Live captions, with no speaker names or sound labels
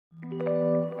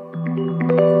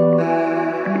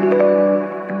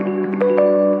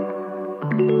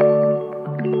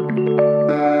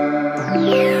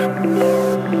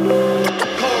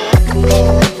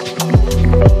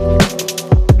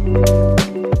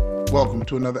Welcome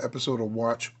to another episode of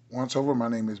Watch Once Over. My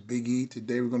name is Big E.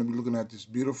 Today we're going to be looking at this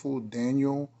beautiful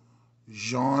Daniel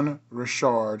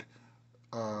JeanRichard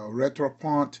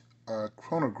Rattrapante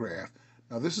Chronograph.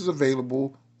 Now this is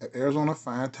available at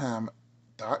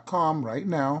ArizonaFineTime.com right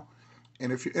now.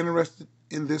 And if you're interested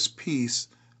in this piece,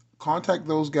 contact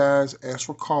those guys, ask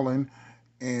for Colin,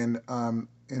 and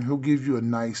he'll give you a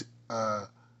nice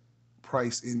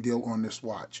price and deal on this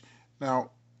watch. Now,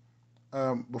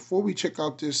 before we check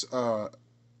out this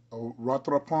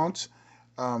Rattrapante,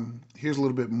 here's a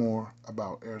little bit more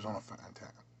about Arizona Fine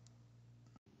Time.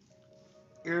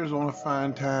 Arizona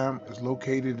Fine Time is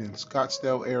located in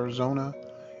Scottsdale, Arizona,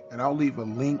 and I'll leave a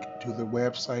link to the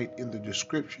website in the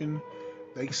description.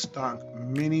 They stock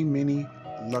many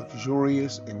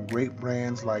luxurious and great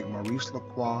brands like Maurice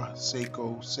Lacroix,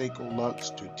 Seiko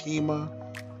Lux, Tutima,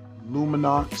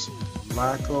 Luminox,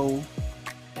 Laco,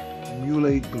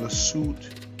 Mule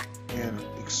Glasuit, and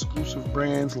exclusive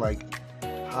brands like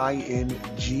high-end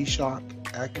G-Shock,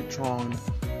 Accutron,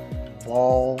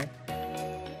 Ball,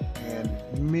 and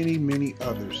many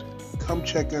others. Come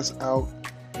check us out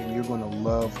and you're going to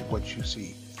love what you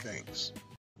see. Thanks.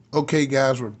 Okay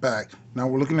guys, we're back. Now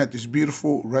we're looking at this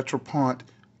beautiful Rattrapante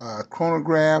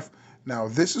chronograph. Now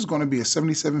this is going to be a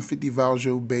 7750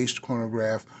 Valjoux based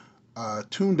chronograph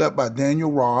tuned up by Daniel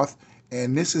Roth.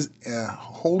 And this is a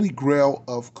holy grail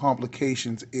of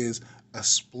complications, is a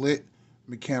split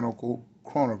mechanical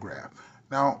chronograph.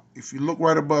 Now, if you look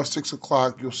right above 6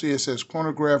 o'clock, you'll see it says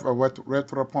chronograph or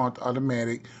Rattrapante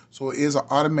automatic. So it is an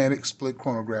automatic split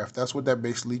chronograph. That's what that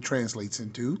basically translates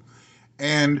into.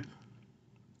 And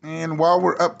while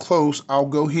we're up close, I'll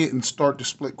go ahead and start the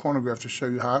split chronograph to show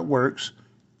you how it works.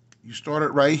 You start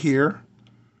it right here,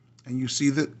 and you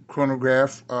see the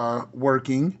chronograph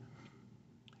working.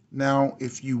 Now,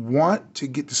 if you want to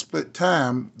get the split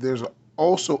time, there's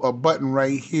also a button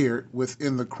right here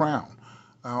within the crown.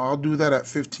 Now, I'll do that at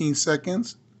 15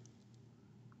 seconds.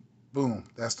 Boom.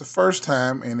 That's the first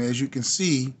time, and as you can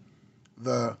see,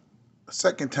 the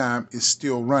second time is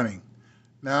still running.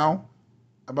 Now,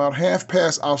 about half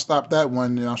past, I'll stop that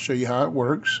one, and I'll show you how it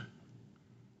works.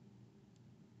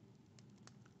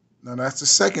 Now, that's the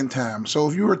second time. So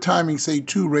if you were timing, say,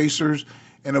 2 racers,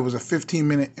 and it was a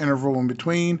 15-minute interval in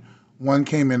between, one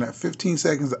came in at 15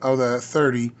 seconds, the other at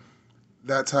 30.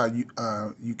 That's how you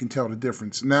can tell the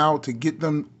difference. Now, to get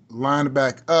them lined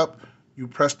back up, you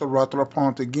press the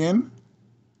Rattrapante again.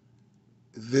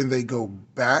 Then they go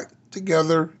back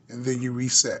together, and then you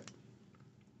reset.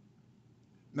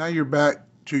 Now you're back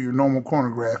to your normal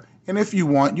chronograph. And if you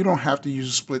want, you don't have to use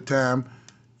a split time.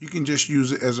 You can just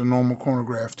use it as a normal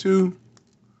chronograph too.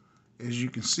 As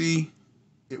you can see,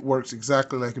 it works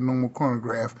exactly like a normal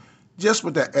chronograph, just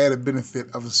with that added benefit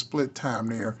of a split time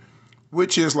there,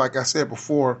 which is, like I said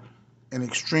before, an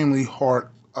extremely hard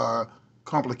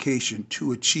complication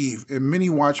to achieve. And many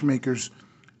watchmakers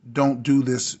don't do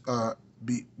this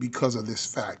because of this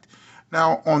fact.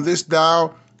 Now, on this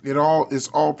dial, it's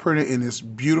all printed in this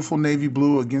beautiful navy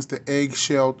blue against the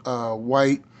eggshell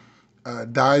white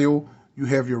dial. You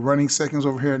have your running seconds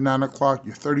over here at 9 o'clock,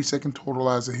 your 30-second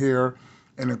totalizer here,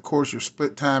 and of course your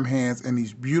split time hands and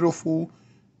these beautiful,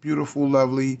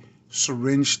 lovely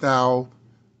syringe style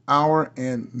hour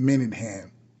and minute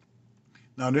hand.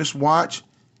 Now this watch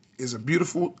is a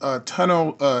beautiful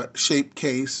tunnel shaped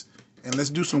case, and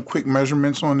let's do some quick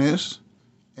measurements on this,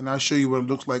 and I'll show you what it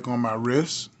looks like on my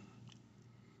wrist.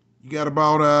 You got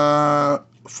about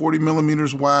 40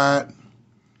 millimeters wide,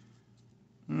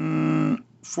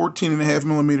 14.5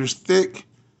 millimeters thick.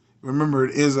 Remember,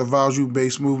 it is a Valjoux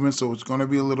based movement, so it's going to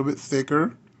be a little bit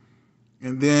thicker.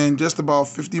 And then just about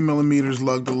 50 millimeters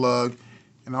lug to lug.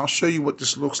 And I'll show you what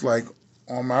this looks like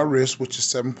on my wrist, which is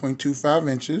 7.25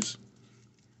 inches.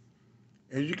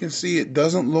 As you can see, it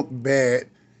doesn't look bad.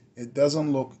 It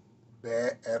doesn't look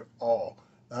bad at all.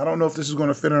 Now, I don't know if this is going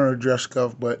to fit on a dress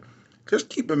cuff, but just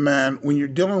keep in mind, when you're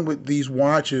dealing with these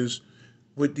watches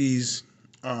with these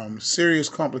serious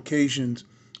complications,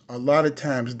 a lot of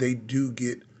times they do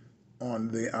get on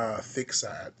the thick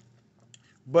side.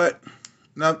 But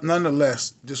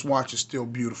nonetheless, this watch is still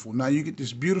beautiful. Now you get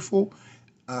this beautiful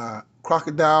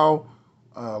crocodile,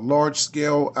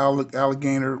 large-scale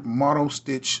alligator mono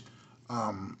stitch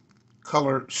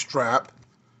color strap.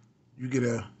 You get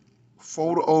a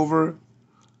fold-over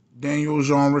Daniel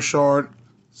JeanRichard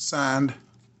signed,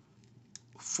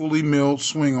 fully milled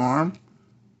swing arm,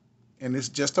 and it's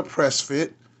just a press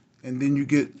fit. And then you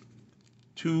get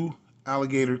 2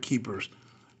 alligator keepers.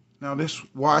 Now this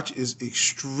watch is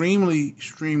extremely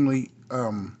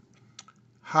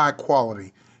high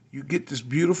quality. You get this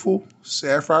beautiful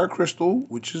sapphire crystal,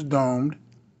 which is domed,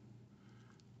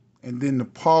 and then the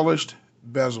polished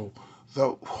bezel.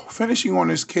 The finishing on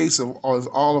this case is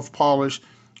olive polish,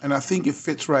 and I think it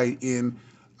fits right in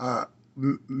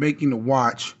making the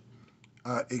watch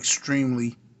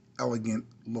extremely elegant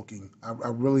looking. I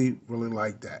really, really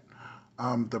like that.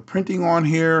 The printing on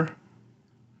here,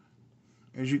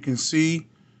 as you can see,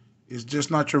 is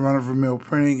just not your run-of-the-mill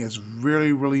printing. It's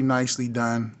really, really nicely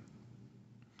done.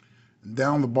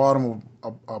 Down the bottom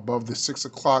above the 6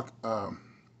 o'clock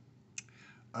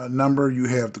number, you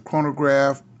have the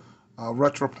chronograph,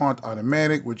 Rattrapante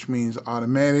automatic, which means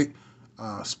automatic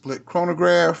split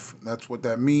chronograph. That's what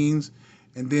that means.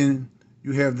 And then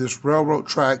you have this railroad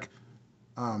track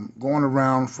going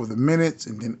around for the minutes,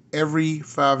 and then every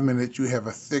 5 minutes you have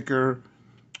a thicker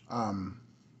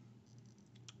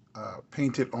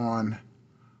painted on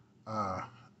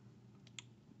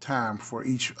time for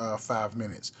each 5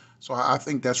 minutes. So I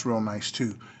think that's real nice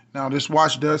too. Now this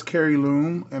watch does carry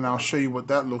lume, and I'll show you what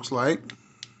that looks like.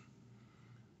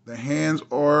 The hands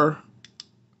are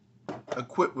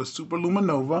equipped with Super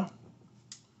Luminova,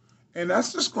 and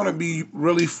that's just going to be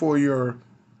really for your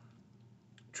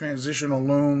transitional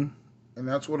lume, and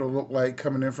that's what it'll look like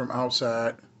coming in from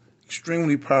outside.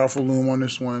 Extremely powerful lume on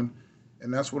this one,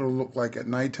 and that's what it'll look like at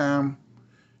nighttime.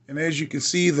 And as you can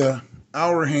see, the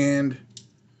hour hand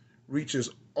reaches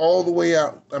all the way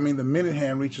out. I mean, the minute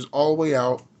hand reaches all the way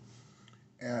out,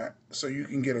 so you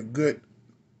can get a good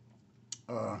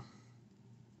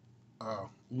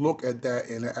look at that,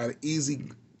 and at an easy,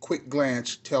 quick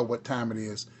glance, tell what time it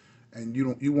is, and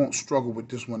you won't struggle with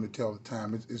this one to tell the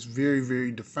time. It's very,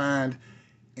 very defined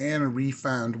and a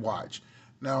refined watch.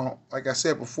 Now, like I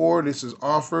said before, this is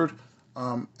offered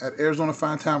at Arizona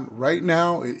Fine Time right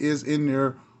now. It is in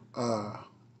their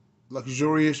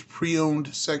luxurious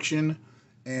pre-owned section,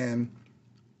 and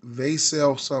they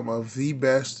sell some of the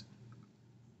best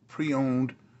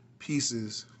pre-owned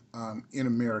pieces in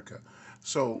America.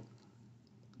 So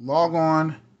log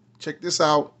on, check this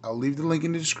out. I'll leave the link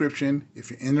in the description. If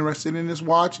you're interested in this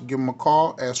watch, give him a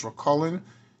call, ask for Colin.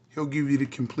 He'll give you the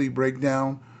complete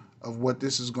breakdown of what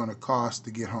this is going to cost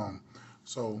to get home.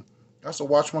 So that's a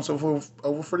watch once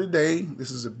over for today.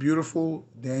 This is a beautiful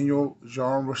Daniel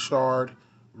JeanRichard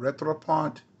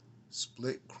Rattrapante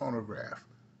split chronograph.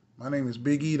 My name is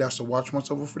Big E. That's the watch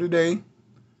once over for today.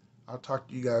 I'll talk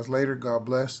to you guys later. God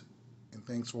bless, and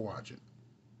thanks for watching.